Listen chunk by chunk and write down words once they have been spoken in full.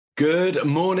Good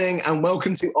morning and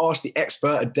welcome to Ask the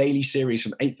Expert, a daily series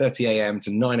from 8:30 a.m. to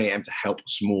 9 a.m. to help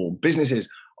small businesses.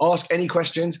 Ask any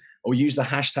questions or use the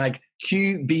hashtag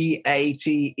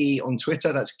QBATE on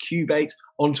Twitter. That's Qbate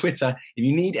on Twitter. If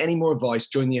you need any more advice,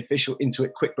 join the official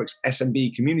Intuit QuickBooks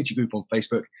SMB community group on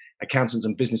Facebook. Accountants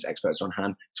and business experts on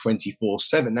hand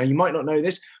 24/7. Now, you might not know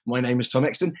this. My name is Tom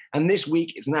Exton, and this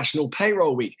week is National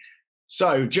Payroll Week.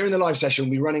 So during the live session,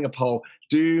 we'll be running a poll.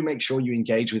 Do make sure you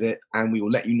engage with it, and we will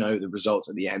let you know the results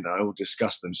at the end, and I will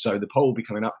discuss them. So the poll will be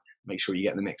coming up. Make sure you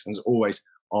get in the mix. And as always,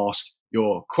 ask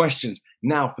your questions.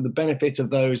 Now, for the benefit of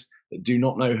those that do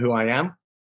not know who I am,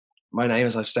 my name,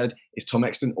 as I've said, is Tom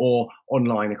Exton, or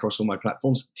online across all my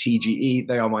platforms, TGE.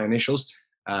 They are my initials.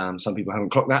 Some people haven't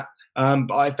clocked that.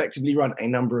 But I effectively run a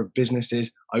number of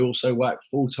businesses. I also work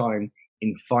full-time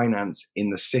in finance in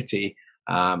the city.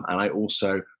 And I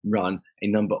also run a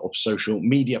number of social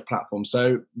media platforms.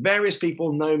 So various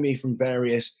people know me from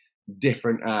various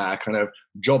different kind of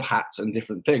job hats and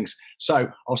different things.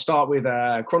 So I'll start with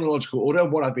chronological order,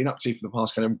 what I've been up to for the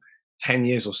past kind of 10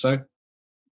 years or so.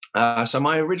 So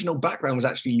my original background was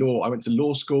actually law. I went to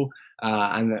law school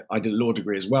and I did a law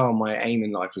degree as well. My aim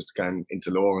in life was to go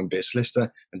into law and be a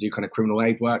solicitor and do kind of criminal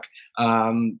aid work.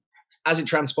 As it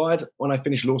transpired, when I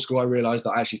finished law school, I realized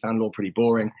that I actually found law pretty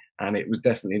boring, and it was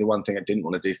definitely the one thing I didn't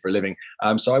want to do for a living.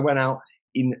 So I went out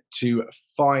into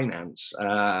finance.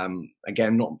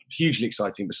 Again, not hugely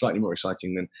exciting, but slightly more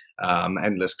exciting than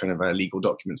endless kind of legal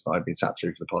documents that I've been sat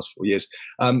through for the past 4 years.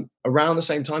 Around the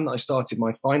same time that I started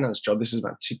my finance job, this is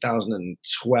about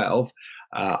 2012,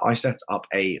 I set up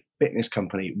a fitness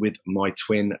company with my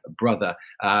twin brother,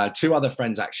 two other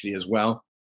friends actually as well.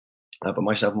 But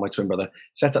myself and my twin brother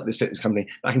set up this fitness company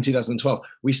back in 2012.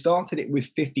 We started it with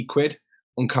 50 quid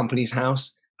on Companies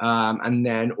House, and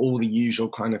then all the usual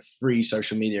kind of free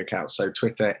social media accounts, so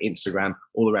Twitter, Instagram,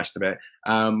 all the rest of it.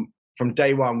 From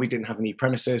day one, we didn't have any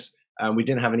premises. We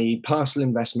didn't have any personal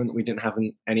investment. We didn't have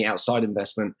any outside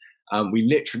investment. We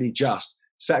literally just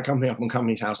set a company up on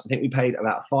Companies House. I think we paid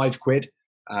about 5 quid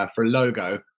for a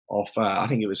logo off, I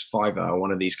think it was Fiverr,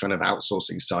 one of these kind of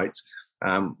outsourcing sites.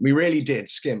 We really did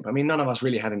skimp. I mean, none of us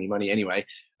really had any money anyway.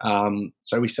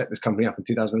 So we set this company up in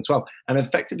 2012. And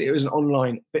effectively, it was an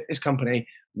online fitness company.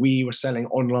 We were selling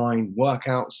online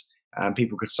workouts, and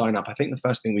people could sign up. I think the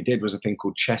first thing we did was a thing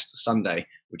called Chest Sunday,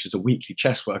 which is a weekly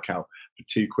chest workout for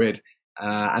 2 quid.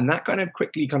 And that kind of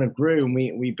quickly kind of grew. And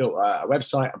we built a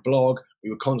website, a blog.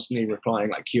 We were constantly replying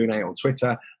like Q&A on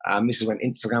Twitter. This is when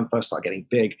Instagram first started getting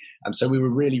big. So we were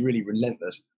really, really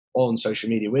relentless on social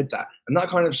media with that, and that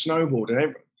kind of snowballed,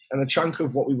 and a chunk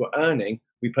of what we were earning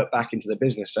we put back into the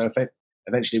business. So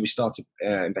eventually we started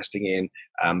investing in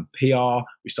PR.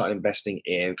 We started investing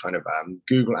in kind of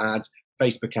Google ads,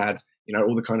 Facebook ads,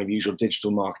 all the kind of usual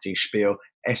digital marketing spiel,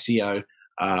 SEO,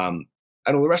 and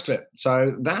all the rest of it.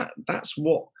 So that's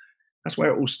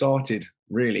where it all started,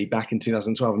 really, back in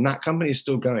 2012. And that company is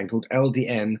still going, called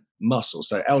LDN Muscle.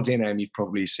 So LDNM, you've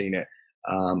probably seen it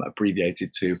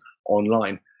abbreviated to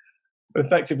online.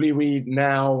 Effectively, we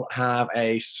now have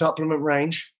a supplement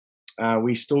range.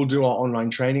 We still do our online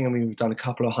training, and we've done a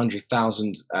couple of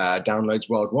 100,000 downloads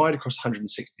worldwide across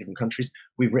 160 different countries.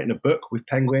 We've written a book with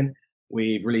Penguin.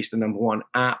 We've released a #1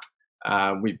 app.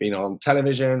 We've been on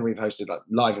television. We've hosted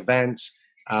live events.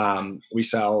 We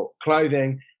sell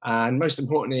clothing. And most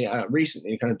importantly,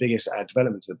 recently, the kind of biggest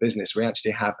development to the business, we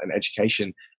actually have an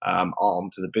education arm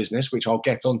to the business, which I'll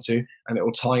get onto, and it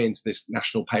will tie into this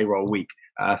National Payroll Week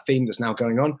theme that's now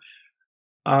going on.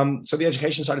 So the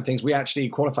education side of things, we actually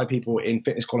qualify people in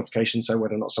fitness qualifications. So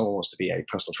whether or not someone wants to be a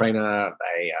personal trainer,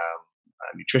 a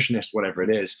nutritionist, whatever it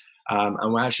is.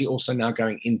 And we're actually also now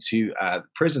going into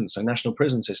prisons, so national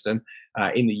prison system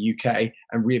in the UK,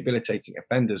 and rehabilitating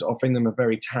offenders, offering them a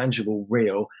very tangible,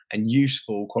 real and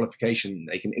useful qualification.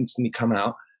 They can instantly come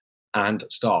out and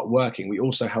start working. We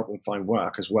also help them find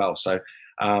work as well. So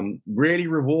really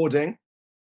rewarding,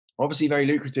 obviously very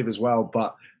lucrative as well,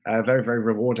 but very, very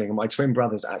rewarding. And my twin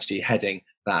brother's actually heading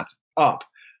that up.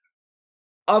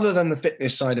 Other than the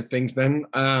fitness side of things, then,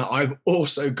 I've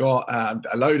also got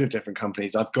a load of different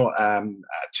companies. I've got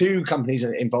 2 companies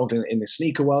involved in the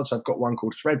sneaker world. So I've got one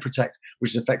called Thread Protect,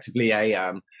 which is effectively a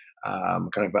kind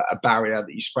of a barrier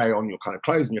that you spray on your kind of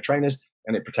clothes and your trainers,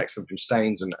 and it protects them from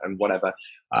stains and whatever.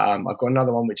 I've got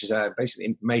another one, which is a basically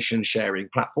information sharing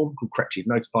platform called Corrective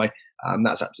Notify.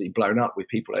 That's absolutely blown up with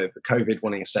people over COVID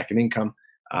wanting a second income.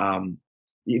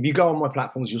 If you go on my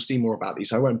platforms, you'll see more about these.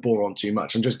 So I won't bore on too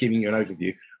much. I'm just giving you an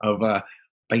overview of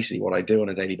basically what I do on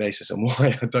a daily basis and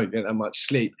why I don't get that much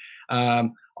sleep.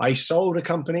 I sold a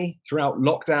company throughout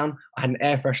lockdown. I had an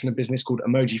air freshener business called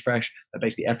Emoji Fresh. They're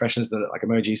basically air fresheners that look like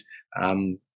emojis.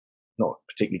 not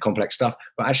particularly complex stuff,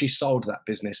 but actually sold that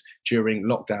business during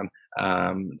lockdown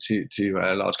to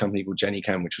a large company called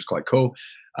Jennycam, which was quite cool.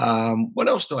 What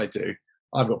else do I do?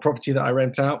 I've got property that I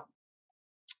rent out.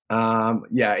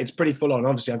 Yeah, it's pretty full on.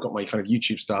 Obviously, I've got my kind of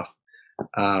YouTube stuff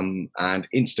and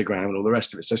Instagram and all the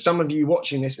rest of it. So some of you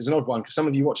watching this is an odd one, because some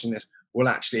of you watching this will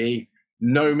actually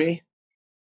know me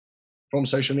from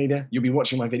social media. You'll be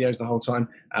watching my videos the whole time,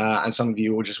 and some of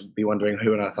you will just be wondering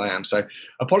who on earth I am. So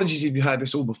apologies if you heard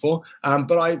this all before,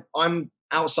 but I'm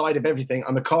outside of everything.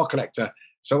 I'm a car collector,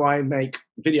 so I make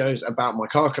videos about my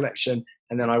car collection,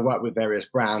 and then I work with various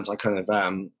brands. I kind of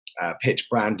pitch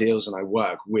brand deals, and I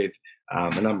work with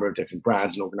a number of different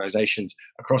brands and organizations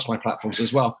across my platforms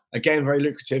as well. Again, very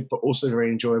lucrative, but also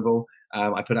very enjoyable.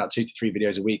 I put out 2 to 3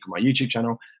 videos a week on my YouTube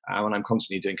channel, and I'm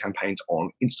constantly doing campaigns on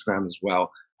Instagram as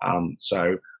well.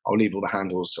 So I'll leave all the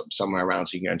handles somewhere around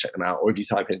so you can go and check them out. Or if you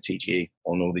type in TGE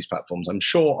on all these platforms, I'm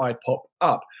sure I pop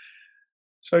up.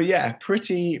 So yeah,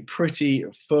 pretty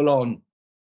full on.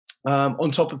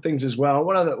 On top of things as well,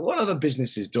 what other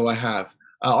businesses do I have?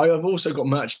 I have also got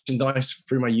merchandise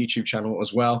through my YouTube channel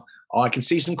as well. I can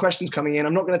see some questions coming in.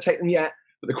 I'm not going to take them yet,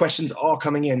 but the questions are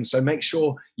coming in. So make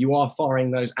sure you are firing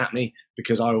those at me,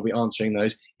 because I will be answering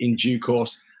those in due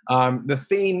course. The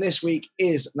theme this week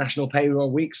is National Payroll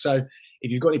Week. So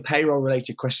if you've got any payroll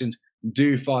related questions,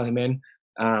 do fire them in.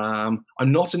 I'm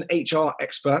not an HR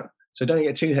expert, so don't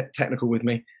get too technical with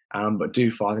me, but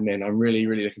do fire them in. I'm really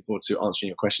looking forward to answering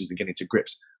your questions and getting to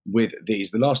grips with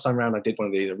these. The last time around I did one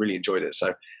of these, I really enjoyed it.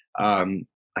 So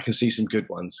I can see some good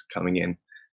ones coming in.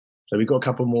 So we've got a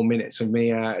couple more minutes of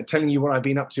me telling you what I've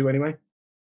been up to anyway.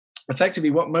 Effectively,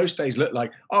 what most days look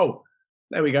like. Oh,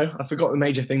 there we go. I forgot the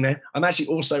major thing there. I'm actually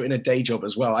also in a day job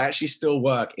as well. I actually still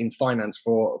work in finance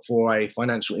for a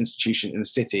financial institution in the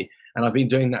city, and I've been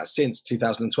doing that since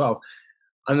 2012.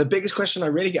 And the biggest question I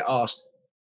really get asked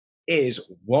is,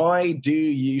 why do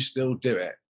you still do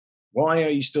it? Why are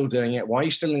you still doing it? Why are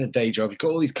you still in a day job? You've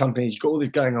got all these companies, you've got all this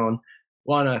going on.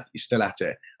 Why on earth are you still at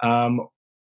it?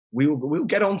 We'll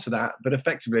get on to that, but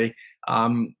effectively,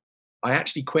 I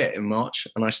actually quit in March,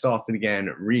 and I started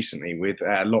again recently with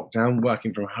lockdown,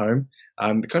 working from home.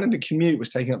 The commute was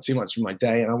taking up too much of my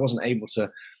day, and I wasn't able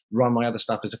to run my other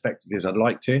stuff as effectively as I'd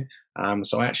like to.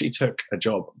 So I actually took a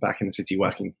job back in the city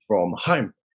working from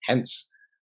home. Hence,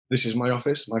 this is my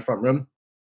office, my front room.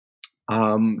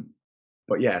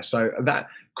 But yeah, so that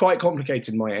quite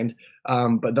complicated my end.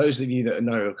 But those of you that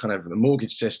know kind of the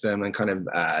mortgage system and kind of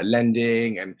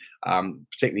lending and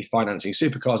particularly financing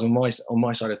supercars on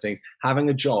my side of things, having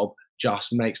a job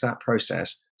just makes that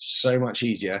process so much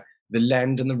easier. The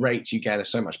lend and the rates you get are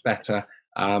so much better,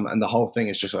 and the whole thing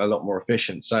is just a lot more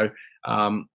efficient. So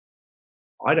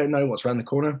I don't know what's around the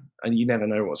corner, and you never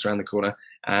know what's around the corner.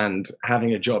 And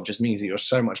having a job just means that you're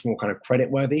so much more kind of credit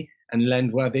worthy and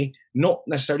lend worthy, not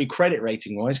necessarily credit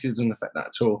rating wise, because it doesn't affect that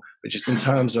at all, but just in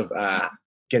terms of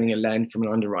getting a lend from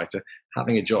an underwriter,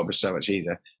 having a job is so much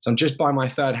easier. So I'm just by my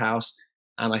 3rd house,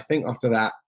 and I think after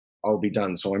that I'll be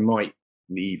done. So I might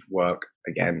leave work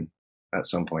again at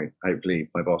some point. Hopefully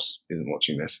my boss isn't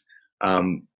watching this.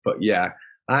 But yeah,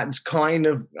 that's kind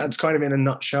of in a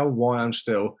nutshell why I'm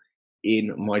still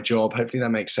in my job. Hopefully that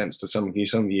makes sense to some of you.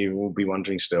 Some of you will be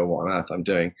wondering still what on earth I'm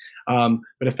doing. But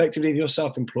effectively, if you're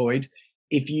self-employed,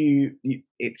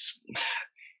 it's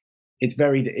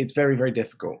very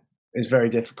difficult. It's very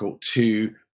difficult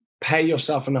to pay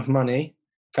yourself enough money,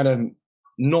 kind of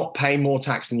not pay more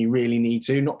tax than you really need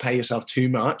to, not pay yourself too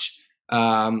much,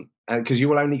 because you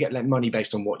will only get money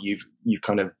based on what you've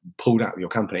kind of pulled out of your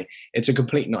company. It's a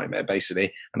complete nightmare,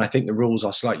 basically. And I think the rules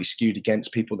are slightly skewed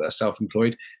against people that are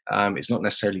self-employed. It's not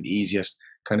necessarily the easiest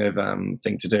kind of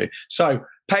thing to do. So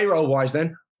payroll-wise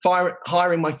then,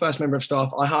 hiring my first member of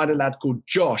staff, I hired a lad called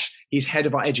Josh. He's head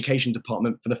of our education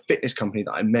department for the fitness company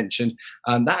that I mentioned.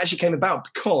 That actually came about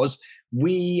because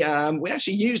we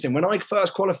actually used him. When I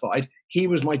first qualified, he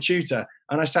was my tutor.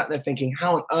 And I sat there thinking,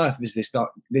 how on earth is this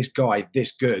guy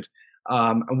this good?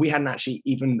 And we hadn't actually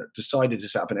even decided to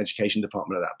set up an education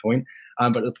department at that point.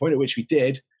 But at the point at which we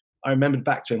did, I remembered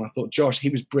back to him. I thought, Josh, he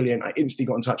was brilliant. I instantly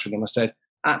got in touch with him. I said,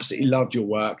 absolutely loved your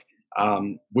work.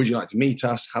 Would you like to meet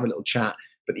us, have a little chat?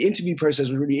 But the interview process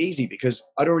was really easy because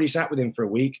I'd already sat with him for a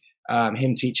week,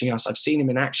 him teaching us. I've seen him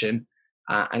in action.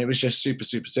 And it was just super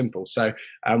simple. So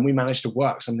we managed to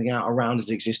work something out around his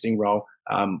existing role.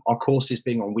 Our courses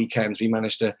being on weekends, we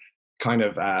managed to kind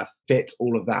of fit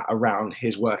all of that around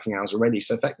his working hours already.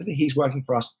 So effectively, he's working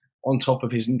for us on top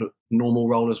of his normal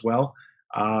role as well.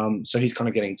 So he's kind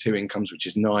of getting 2 incomes, which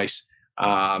is nice.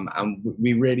 And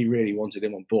we really, really wanted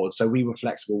him on board. So we were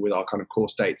flexible with our kind of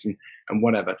course dates and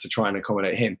whatever to try and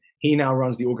accommodate him. He now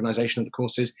runs the organization of the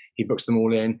courses. He books them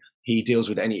all in. He deals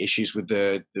with any issues with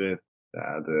the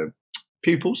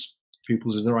pupils.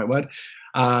 Pupils is the right word.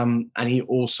 And he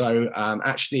also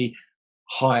actually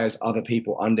hires other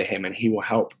people under him, and he will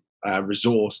help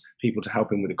resource people to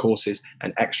help him with the courses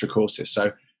and extra courses.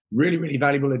 So really, really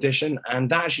valuable addition. And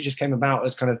that actually just came about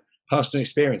as kind of personal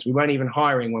experience. We weren't even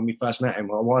hiring when we first met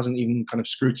him. I wasn't even kind of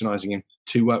scrutinizing him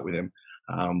to work with him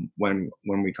when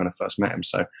we kind of first met him.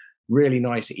 So really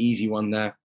nice, easy one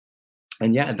there.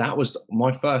 And yeah, that was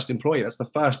my first employee. That's the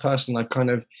first person I've kind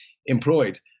of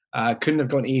employed. Couldn't have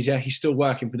gone easier. He's still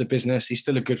working for the business. He's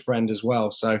still a good friend as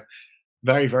well. So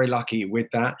very, very lucky with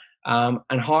that.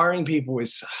 And hiring people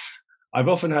is, I've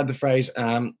often heard the phrase,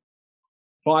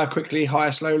 fire quickly,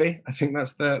 hire slowly. I think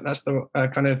that's the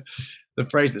kind of the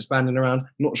phrase that's banding around.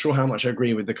 Not sure how much I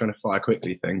agree with the kind of fire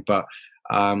quickly thing, but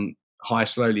hire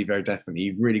slowly, very definitely.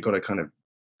 You've really got to kind of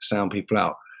sound people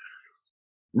out.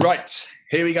 Right,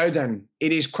 here we go then.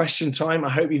 It is question time. I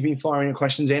hope you've been firing your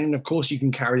questions in, and of course you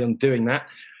can carry on doing that.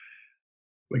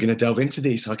 We're going to delve into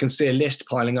these. I can see a list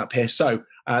piling up here. So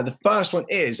the first one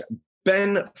is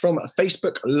Ben from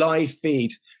Facebook Live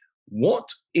Feed. What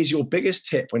is your biggest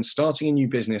tip when starting a new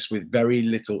business with very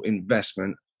little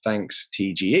investment? Thanks,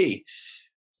 TGE.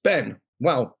 Ben,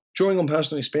 well, drawing on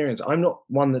personal experience, I'm not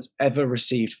one that's ever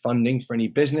received funding for any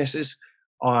businesses.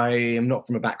 I am not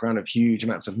from a background of huge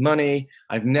amounts of money.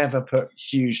 I've never put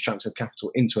huge chunks of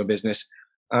capital into a business.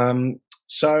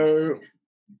 So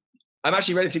I'm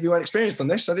actually relatively well experienced on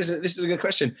this. So this is a good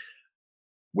question.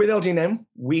 With LDNM,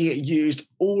 we used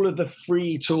all of the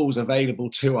free tools available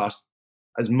to us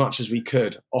as much as we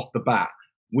could off the bat.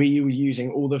 We were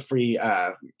using all the free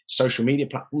social media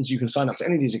platforms. You can sign up to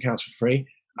any of these accounts for free.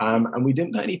 And we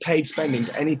didn't put any paid spending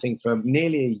to anything for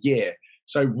nearly a year.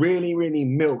 So really, really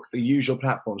milk the usual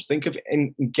platforms. Think of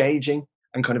engaging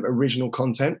and kind of original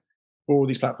content for all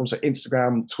these platforms. So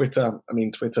Instagram, Twitter,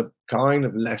 Twitter kind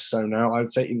of less so now. I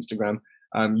would say Instagram,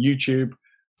 YouTube.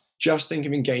 Just think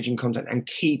of engaging content and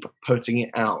keep putting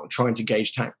it out, trying to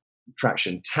gauge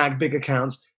traction. Tag big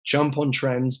accounts, jump on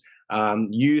trends,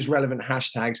 use relevant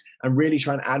hashtags, and really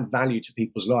try and add value to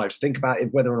people's lives. Think about it,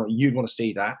 whether or not you'd want to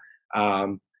see that.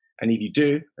 And if you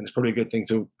do, and it's probably a good thing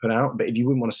to put out, but if you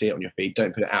wouldn't want to see it on your feed,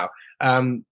 don't put it out.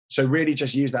 So really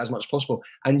just use that as much as possible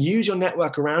and use your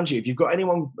network around you. If you've got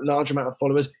anyone large amount of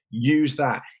followers, use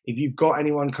that. If you've got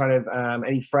anyone kind of,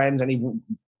 any friends, any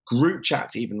group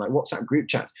chats, even like WhatsApp group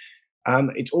chats,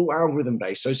 it's all algorithm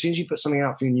based. So as soon as you put something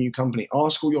out for your new company,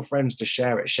 ask all your friends to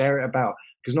share it about,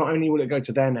 because not only will it go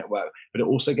to their network, but it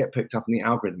also get picked up in the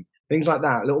algorithm. Things like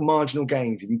that, little marginal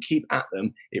gains. If you keep at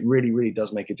them, it really, really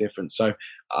does make a difference. So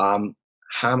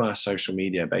hammer social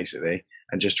media basically,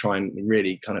 and just try and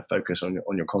really kind of focus on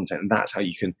your content. And that's how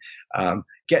you can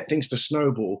get things to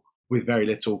snowball with very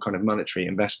little kind of monetary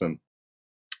investment.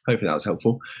 Hopefully that was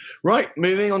helpful. Right,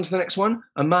 moving on to the next one.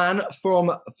 A man from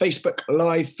Facebook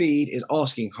Live Feed is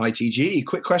asking, hi TG,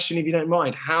 quick question if you don't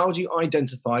mind. How do you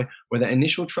identify whether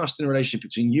initial trust in a relationship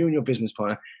between you and your business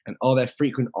partner, and are there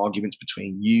frequent arguments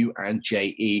between you and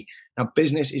JE? Now,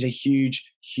 business is a huge,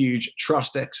 huge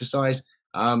trust exercise.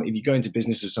 If you go into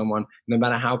business with someone, no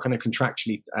matter how kind of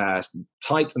contractually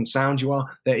tight and sound you are,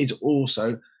 there is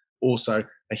also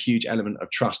a huge element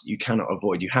of trust that you cannot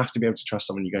avoid. You have to be able to trust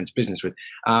someone you go into business with.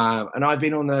 And I've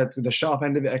been on the sharp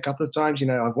end of it a couple of times. You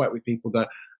know, I've worked with people that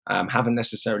haven't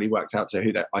necessarily worked out to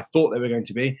who that I thought they were going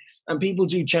to be. And people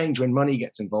do change when money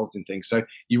gets involved in things. So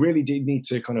you really do need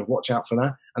to kind of watch out for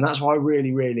that. And that's why I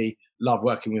really, really love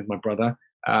working with my brother.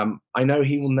 I know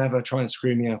he will never try and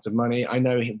screw me out of money. I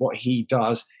know what he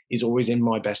does is always in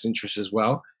my best interest as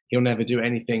well. He'll never do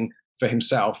anything for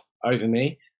himself over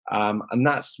me. And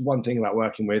that's one thing about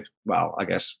working with, well, I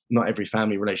guess not every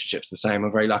family relationship's the same.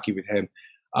 I'm very lucky with him.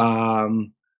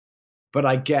 But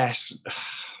I guess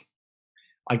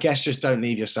just don't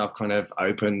leave yourself kind of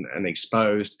open and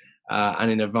exposed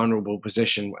and in a vulnerable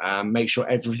position. Make sure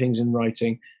everything's in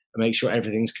writing, make sure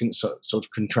everything's sort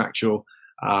of contractual,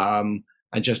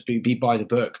 and just be by the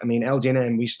book. I mean,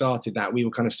 LDNM, we started that. We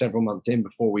were kind of several months in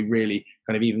before we really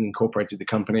kind of even incorporated the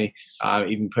company,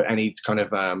 even put any kind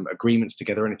of agreements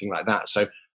together or anything like that. So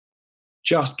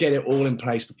just get it all in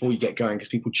place before you get going, because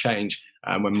people change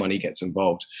when money gets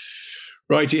involved.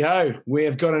 Righty-ho, we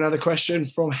have got another question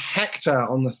from Hector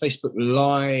on the Facebook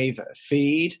Live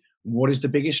feed. What is the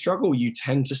biggest struggle you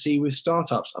tend to see with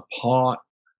startups apart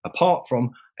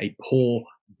from a poor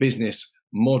business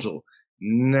model?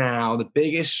 Now, the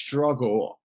biggest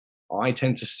struggle I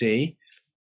tend to see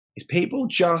is people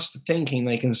just thinking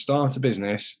they can start a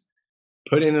business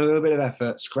Put in a little bit of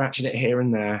effort, scratching it here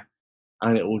and there,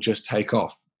 and it will just take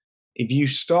off. If you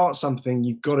start something,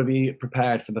 you've got to be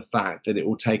prepared for the fact that it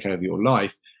will take over your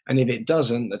life. And if it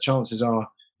doesn't, the chances are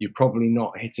you're probably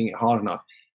not hitting it hard enough.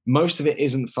 Most of it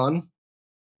isn't fun.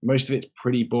 Most of it's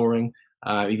pretty boring.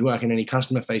 If you work in any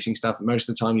customer-facing stuff, most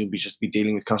of the time you'll just be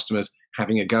dealing with customers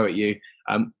having a go at you.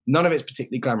 None of it's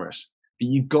particularly glamorous, but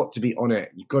you've got to be on it.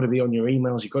 You've got to be on your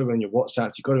emails. You've got to be on your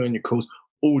WhatsApps. You've got to be on your calls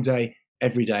all day,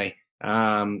 every day,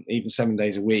 even 7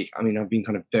 days a week. I mean, I've been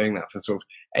kind of doing that for sort of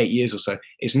 8 years or so.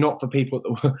 It's not for people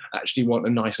that actually want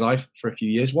a nice life for a few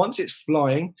years. Once it's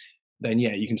flying, then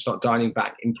yeah, you can start dialing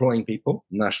back, employing people,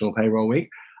 National Payroll Week.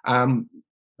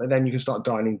 But then you can start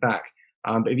dialing back.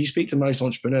 But if you speak to most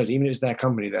entrepreneurs, even if it's their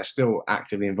company, they're still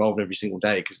actively involved every single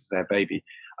day because it's their baby.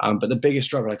 But the biggest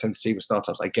struggle I tend to see with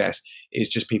startups, I guess, is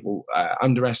just people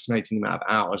underestimating the amount of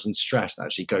hours and stress that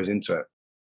actually goes into it.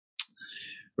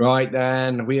 Right,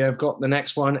 then we have got the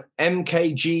next one,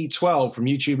 MKG12 from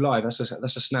YouTube Live. That's a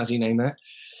snazzy name there.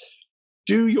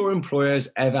 Do your employers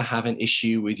ever have an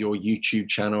issue with your YouTube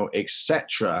channel,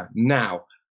 etc.? Now,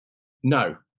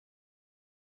 no.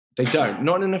 They don't,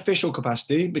 not in an official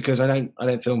capacity, because I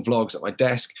don't film vlogs at my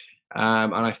desk,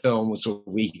 and I film sort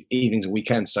of evenings and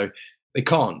weekends, so they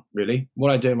can't really.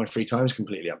 What I do in my free time is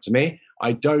completely up to me.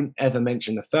 I don't ever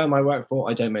mention the firm I work for.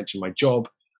 I don't mention my job.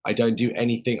 I don't do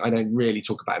anything. I don't really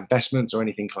talk about investments or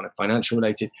anything kind of financial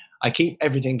related. I keep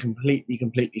everything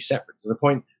completely separate, to the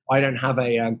point I don't have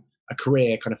a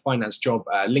career kind of finance job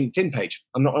LinkedIn page.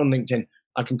 I'm not on LinkedIn.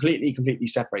 I completely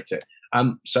separate it.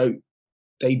 So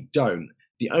they don't.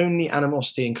 The only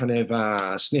animosity and kind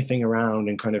of sniffing around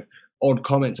and kind of odd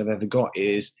comments I've ever got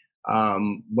is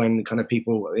when kind of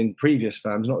people in previous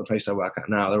firms, not the place I work at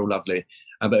now, they're all lovely,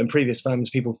 but in previous firms,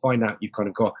 people find out you've kind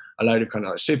of got a load of kind of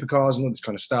like supercars and all this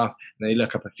kind of stuff, and they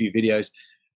look up a few videos.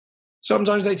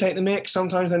 Sometimes they take the mix,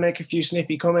 sometimes they make a few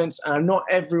snippy comments, and not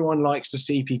everyone likes to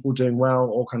see people doing well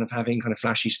or kind of having kind of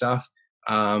flashy stuff.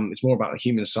 It's more about the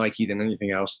human psyche than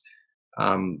anything else.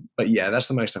 But yeah, that's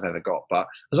the most I've ever got. But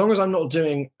as long as I'm not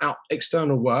doing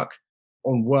external work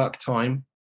on work time,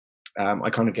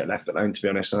 I kind of get left alone, to be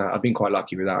honest. And I've been quite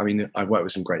lucky with that. I mean, I've worked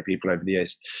with some great people over the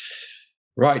years.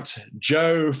 Right,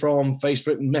 Joe from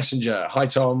Facebook Messenger. Hi,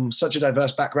 Tom. Such a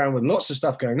diverse background with lots of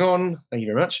stuff going on. Thank you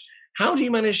very much. How do you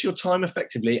manage your time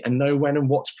effectively and know when and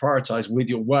what to prioritize with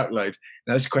your workload?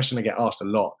 Now, this is a question I get asked a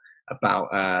lot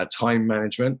about time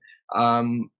management.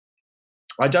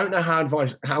 I don't know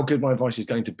how good my advice is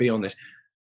going to be on this,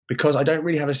 because I don't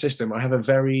really have a system. I have a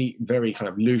very, very kind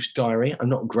of loose diary. I'm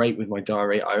not great with my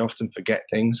diary. I often forget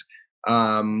things.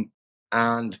 And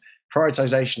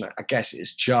prioritization, I guess,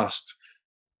 is just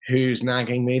who's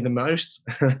nagging me the most,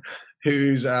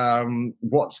 who's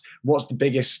what's the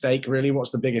biggest stake, really, what's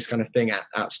the biggest kind of thing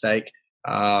at stake,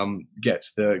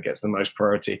 gets the most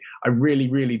priority. I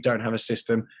really don't have a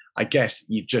system. I guess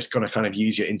you've just got to kind of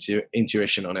use your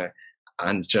intuition on it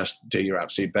and just do your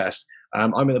absolute best.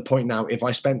 I'm at the point now, if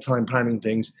I spent time planning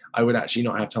things, I would actually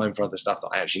not have time for other stuff that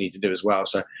I actually need to do as well.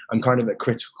 So I'm kind of at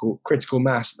critical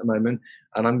mass at the moment,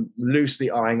 and I'm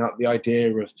loosely eyeing up the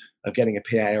idea of getting a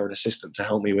PA or an assistant to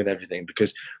help me with everything,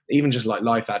 because even just like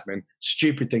life admin,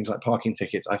 stupid things like parking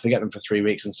tickets, I forget them for 3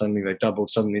 weeks and suddenly they've doubled,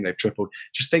 suddenly they've tripled,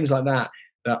 just things like that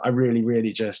I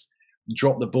really just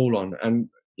drop the ball on. And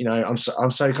you know,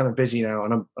 I'm so kind of busy now,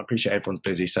 and I appreciate everyone's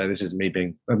busy, so this isn't me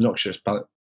being obnoxious, but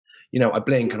you know, I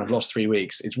blink and I've lost 3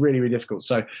 weeks. It's really difficult.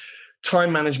 So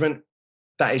time management,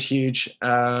 that is huge.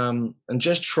 And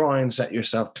just try and set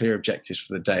yourself clear objectives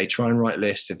for the day. Try and write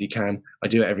lists if you can. I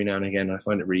do it every now and again. I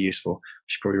find it really useful. I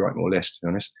should probably write more lists, to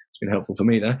be honest. It's been helpful for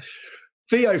me there.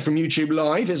 Theo from YouTube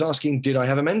Live is asking, did I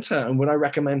have a mentor and would I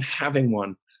recommend having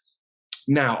one?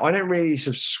 Now, I don't really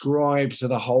subscribe to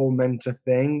the whole mentor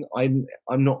thing. I'm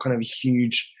not kind of a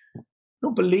huge,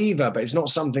 not believer, but it's not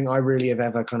something I really have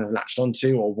ever kind of latched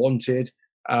onto or wanted.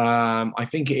 I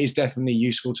think it is definitely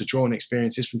useful to draw on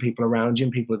experiences from people around you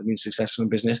and people that have been successful in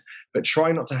business, but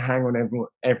try not to hang on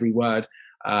every word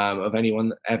of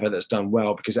anyone ever that's done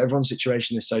well, because everyone's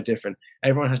situation is so different.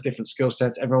 Everyone has different skill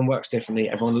sets. Everyone works differently.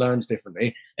 Everyone learns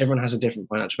differently. Everyone has a different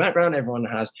financial background. Everyone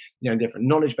has, you know, different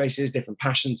knowledge bases, different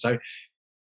passions. So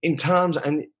in terms,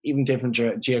 and even different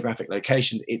geographic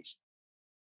locations,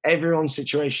 everyone's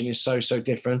situation is so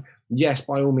different. Yes,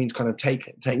 by all means, kind of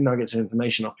take nuggets of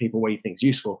information off people where you think is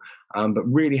useful, but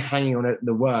really hanging on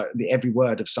every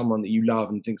word of someone that you love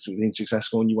and thinks has been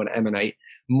successful and you want to emanate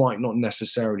might not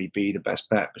necessarily be the best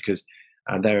bet, because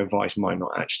their advice might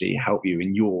not actually help you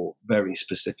in your very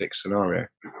specific scenario.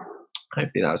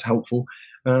 Hopefully that was helpful,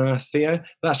 Theo.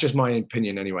 That's just my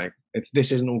opinion anyway.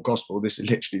 This isn't all gospel. This is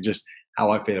literally just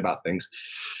how I feel about things.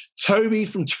 Toby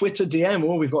from Twitter DM.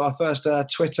 Oh, we've got our first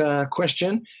Twitter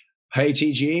question. Hey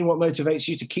TGE, what motivates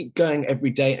you to keep going every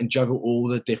day and juggle all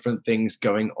the different things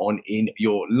going on in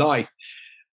your life?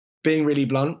 Being really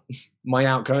blunt, my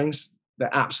outgoings, they're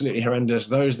absolutely horrendous.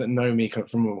 Those that know me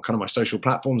from kind of my social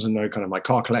platforms and know kind of my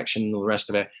car collection and all the rest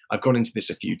of it, I've gone into this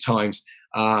a few times.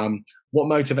 What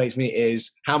motivates me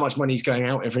is how much money is going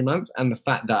out every month and the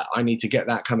fact that I need to get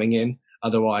that coming in.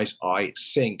 Otherwise, I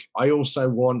sink. I also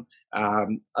want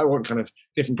kind of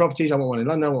different properties. I want one in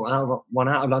London. I want one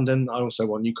out of London. I also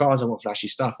want new cars. I want flashy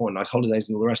stuff. I want nice holidays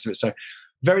and all the rest of it. So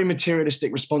very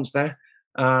materialistic response there,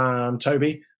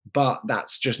 Toby. But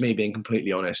that's just me being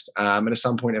completely honest. And at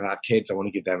some point, if I have kids, I want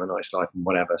to give them a nice life and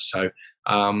whatever. So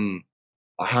I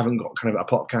haven't got kind of a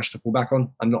pot of cash to fall back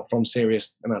on. I'm not from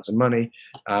serious amounts of money.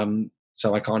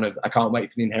 So I can't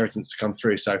wait for the inheritance to come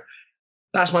through. So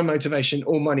that's my motivation,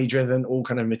 all money driven, all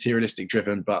kind of materialistic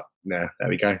driven. But yeah, there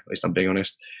we go. At least I'm being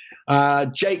honest.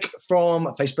 Jake from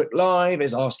Facebook Live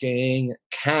is asking,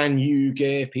 can you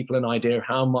give people an idea of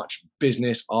how much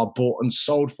business are bought and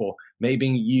sold for? Maybe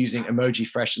using Emoji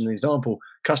Fresh as an example,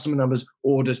 customer numbers,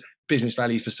 orders, business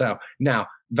values for sale. Now,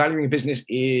 valuing a business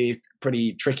is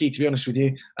pretty tricky, to be honest with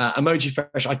you. Emoji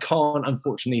Fresh, I can't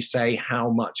unfortunately say how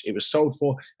much it was sold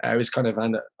for. It was kind of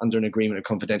under an agreement of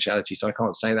confidentiality, so I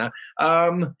can't say that.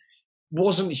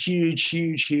 Wasn't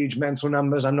huge mental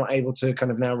numbers. I'm not able to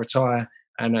kind of now retire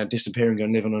and disappear and go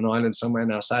and live on an island somewhere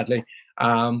now, sadly.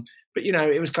 But, you know,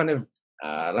 it was kind of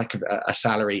like a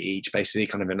salary each, basically,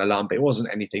 kind of in a lump. It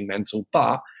wasn't anything mental,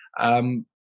 but, you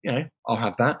know, I'll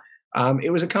have that.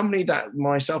 It was a company that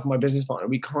myself and my business partner,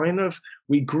 we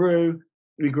grew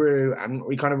and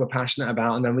we kind of were passionate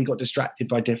about, and then we got distracted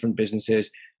by different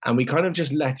businesses and we kind of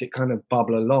just let it kind of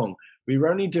bubble along. We were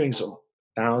only doing sort of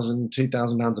 £1,000,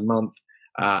 £2,000 a month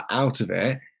out of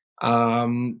it.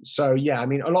 So yeah, I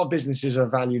mean, a lot of businesses are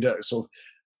valued at sort of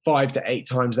 5 to 8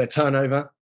 times their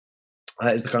turnover.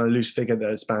 That is the kind of loose figure that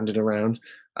it's banded around.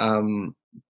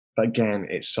 But again,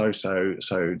 it's so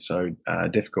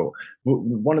difficult.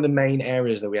 One of the main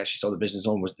areas that we actually saw the business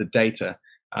on was the data,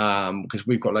 because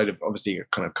we've got a load of obviously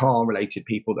kind of car related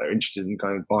people that are interested in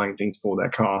kind of buying things for their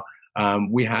car.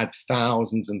 We had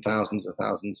thousands and thousands of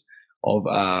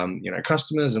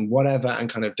customers and whatever,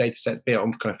 and kind of data set built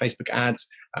on kind of Facebook ads.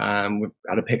 We've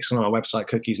had a pixel on our website,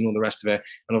 cookies and all the rest of it,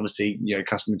 and obviously, you know,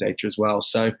 customer data as well.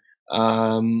 So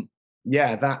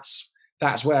yeah,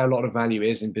 that's where a lot of value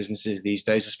is in businesses these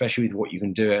days, especially with what you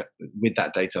can do with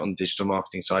that data on the digital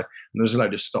marketing side. And there's a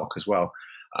load of stock as well.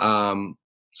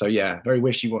 So yeah, very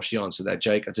wishy-washy answer there,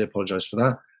 Jake. I do apologize for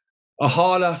that.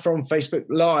 Ahala from Facebook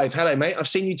Live. Hello, mate. I've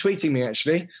seen you tweeting me,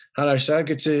 actually. Hello, sir.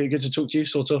 Good to talk to you,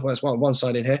 sort of. Well, it's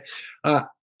one-sided here.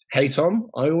 Hey, Tom.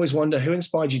 I always wonder who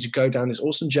inspired you to go down this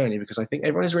awesome journey, because I think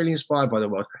everyone is really inspired by the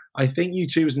world. I think you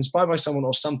too was inspired by someone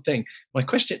or something. My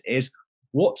question is,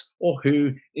 what or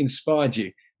who inspired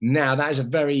you? Now, that is a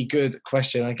very good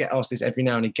question. I get asked this every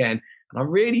now and again, and I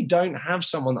really don't have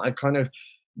someone that I've kind of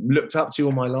looked up to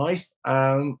all my life.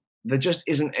 There just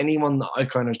isn't anyone that I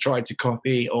kind of tried to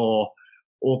copy or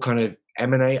kind of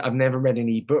emanate. I've never read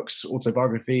any books,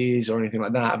 autobiographies or anything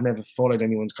like that. I've never followed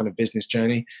anyone's kind of business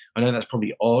journey. I know that's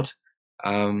probably odd,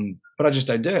 but I just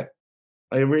don't do it.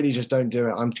 I really just don't do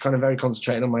it. I'm kind of very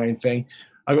concentrated on my own thing.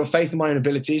 I've got faith in my own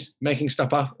abilities, making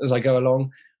stuff up as I go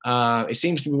along. It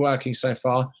seems to be working so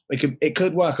far. It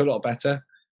could work a lot better.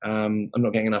 I'm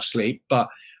not getting enough sleep, but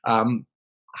I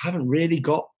haven't really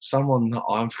got someone that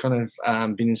I've kind of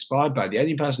been inspired by. The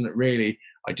only person that really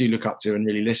I do look up to and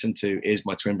really listen to is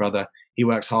my twin brother. He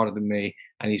works harder than me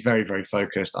and he's very, very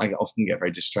focused. I often get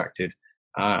very distracted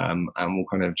and will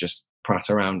kind of just prat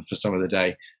around for some of the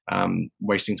day,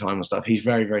 wasting time on stuff. He's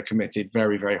very, very committed,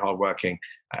 very, very hardworking,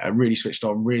 really switched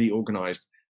on, really organized.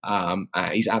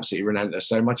 He's absolutely relentless.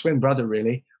 So my twin brother,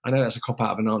 really, I know that's a cop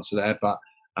out of an answer there, but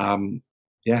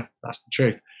yeah, that's the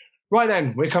truth. Right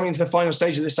then, we're coming to the final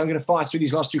stage of this. So I'm going to fire through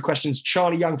these last 2 questions.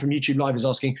 Charlie Young from YouTube Live is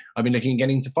asking, I've been looking at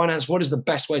getting into finance. What is the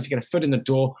best way to get a foot in the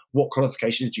door? What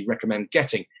qualifications do you recommend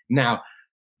getting? Now,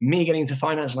 me getting into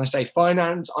finance, and I say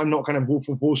finance, I'm not kind of Wolf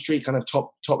of Wall Street kind of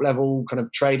top level kind of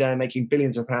trader making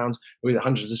billions of pounds with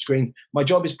hundreds of screens. My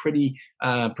job is pretty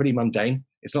mundane.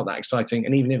 It's not that exciting.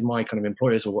 And even if my kind of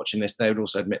employers are watching this, they would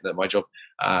also admit that my job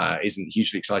isn't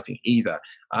hugely exciting either.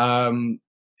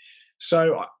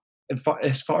 So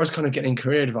as far as kind of getting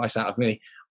career advice out of me,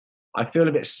 I feel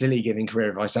a bit silly giving career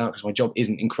advice out because my job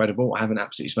isn't incredible. I haven't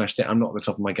absolutely smashed it. I'm not at the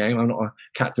top of my game. I'm not a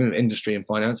captain of industry in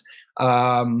finance.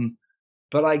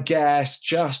 But I guess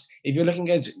just if you're looking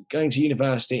at going to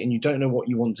university and you don't know what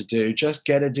you want to do, just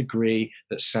get a degree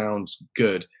that sounds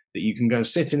good, that you can go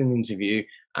sit in an interview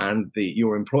and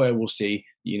your employer will see,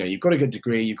 you've got a good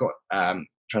degree, you've got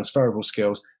transferable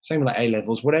skills, same like A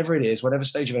levels, whatever it is, whatever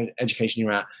stage of education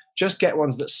you're at, just get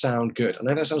ones that sound good. I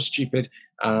know that sounds stupid,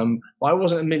 but I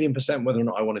wasn't 1,000,000% whether or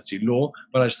not I wanted to do law,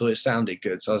 but I just thought it sounded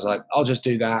good. So I was like, I'll just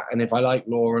do that. And if I like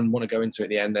law and want to go into it at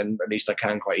the end, then at least I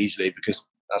can quite easily because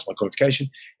that's my qualification.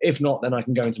 If not, then I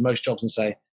can go into most jobs and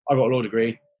say, I've got a law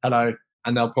degree, hello,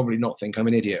 and they'll probably not think I'm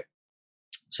an idiot.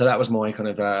 So that was my kind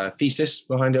of thesis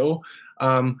behind it all.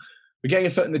 We're getting a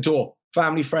foot in the door.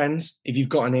 Family, friends, if you've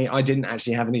got any. I didn't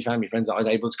actually have any family friends that I was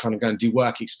able to kind of go and do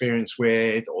work experience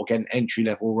with or get an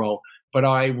entry-level role, but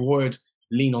I would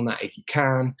lean on that if you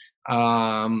can.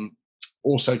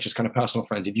 Also, just kind of personal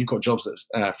friends. If you've got jobs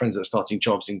friends that are starting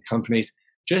jobs in companies,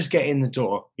 just get in the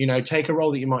door. Take a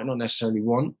role that you might not necessarily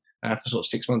want for sort of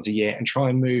 6 months, a year, and try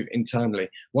and move internally.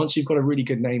 Once you've got a really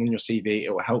good name on your CV,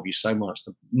 it will help you so much.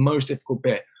 The most difficult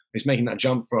bit is making that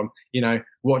jump from,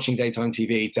 watching daytime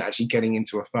TV to actually getting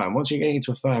into a firm. Once you're getting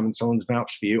into a firm and someone's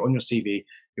vouched for you on your CV,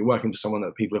 you're working for someone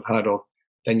that people have heard of,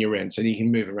 then you're in. So you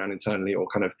can move around internally or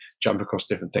kind of jump across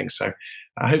different things. So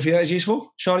hopefully that is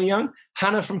useful. Charlie Young.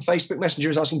 Hannah from Facebook Messenger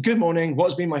is asking, good morning.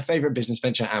 What's been my favorite business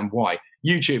venture and why?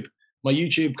 YouTube. My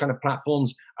YouTube kind of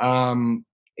platforms.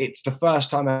 It's the first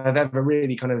time I've ever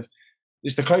really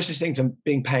it's the closest thing to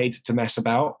being paid to mess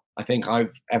about I think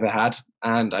I've ever had,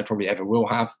 and I probably ever will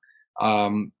have.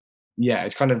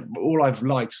 It's kind of all I've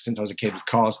liked since I was a kid was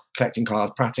cars, collecting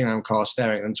cars, prattling around cars,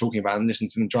 staring at them, talking about them, listening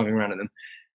to them, driving around in them.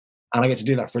 And I get to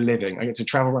do that for a living. I get to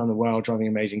travel around the world, driving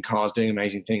amazing cars, doing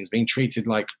amazing things, being treated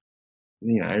like,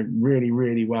 really,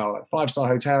 really well, like 5-star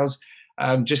hotels,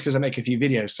 just because I make a few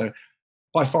videos. So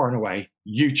by far and away,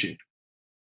 YouTube.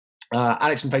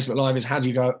 Alex from Facebook Live is, how do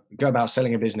you go about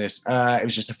selling a business? It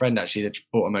was just a friend actually that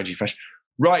bought Emoji Fresh.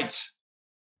 Right.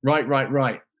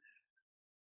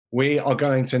 We are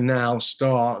going to now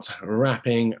start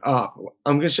wrapping up.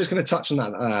 I'm just going to touch on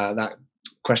that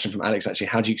question from Alex actually.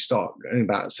 How do you start going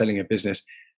about selling a business?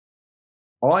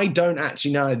 I don't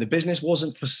actually know. The business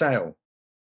wasn't for sale,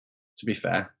 to be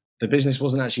fair. The business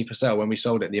wasn't actually for sale when we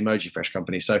sold it, the Emoji Fresh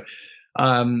company. So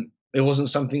it wasn't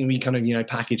something we kind of,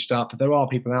 packaged up. There are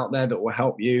people out there that will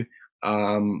help you,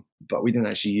 but we didn't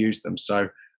actually use them. So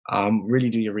really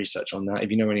do your research on that. If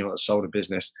you know anyone that sold a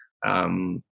business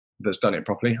that's done it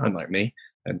properly, unlike me,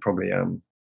 then probably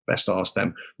best to ask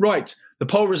them. Right, the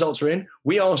poll results are in.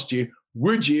 We asked you,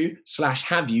 would you /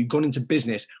 have you gone into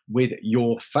business with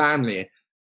your family?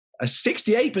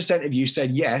 68% of you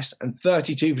said yes, and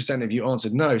 32% of you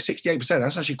answered no. 68%,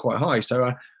 that's actually quite high. So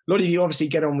a lot of you obviously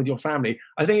get on with your family.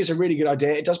 I think it's a really good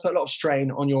idea. It does put a lot of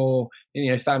strain on your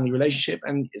family relationship,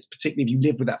 and it's particularly if you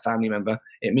live with that family member,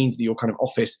 it means that your kind of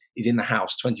office is in the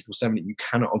house 24/7. You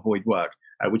cannot avoid work,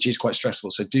 which is quite stressful.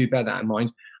 So do bear that in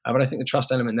mind. But I think the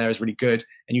trust element there is really good,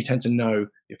 and you tend to know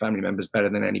your family members better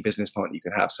than any business partner you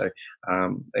could have. So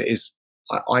I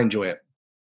enjoy it.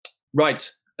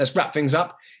 Right, let's wrap things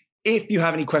up. If you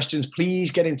have any questions,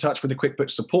 please get in touch with the QuickBooks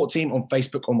support team on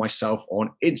Facebook or myself on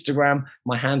Instagram.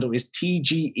 My handle is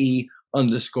TGE_LDNM.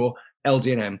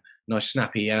 Nice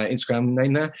snappy Instagram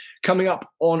name there. Coming up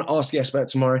on Ask the Expert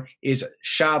tomorrow is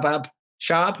Shahab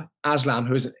Aslam,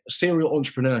 who is a serial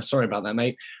entrepreneur. Sorry about that,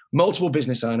 mate. Multiple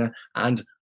business owner and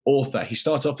author. He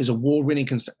started off his award-winning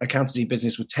accountancy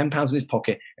business with £10 in his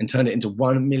pocket and turned it into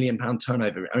 £1 million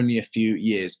turnover in only a few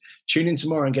years. Tune in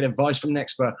tomorrow and get advice from an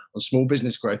expert on small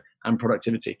business growth and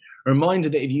productivity. A reminder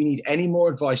that if you need any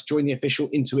more advice, join the official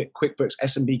Intuit QuickBooks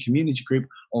SMB community group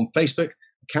on Facebook.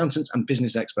 Accountants and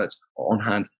business experts are on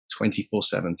hand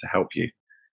 24/7 to help you.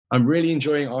 I've really,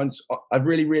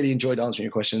 really enjoyed answering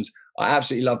your questions. I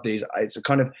absolutely love these. It's a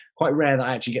kind of quite rare that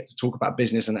I actually get to talk about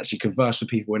business and actually converse with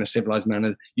people in a civilized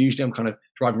manner. Usually I'm kind of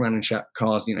driving around in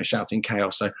cars, shouting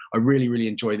chaos. So I really, really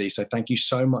enjoy these. So thank you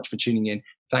so much for tuning in.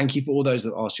 Thank you for all those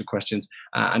that asked your questions,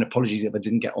 and apologies if I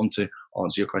didn't get on to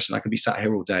answer your question. I could be sat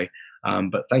here all day.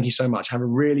 But thank you so much. Have a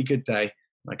really good day.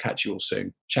 I'll catch you all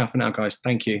soon. Ciao for now, guys.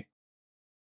 Thank you.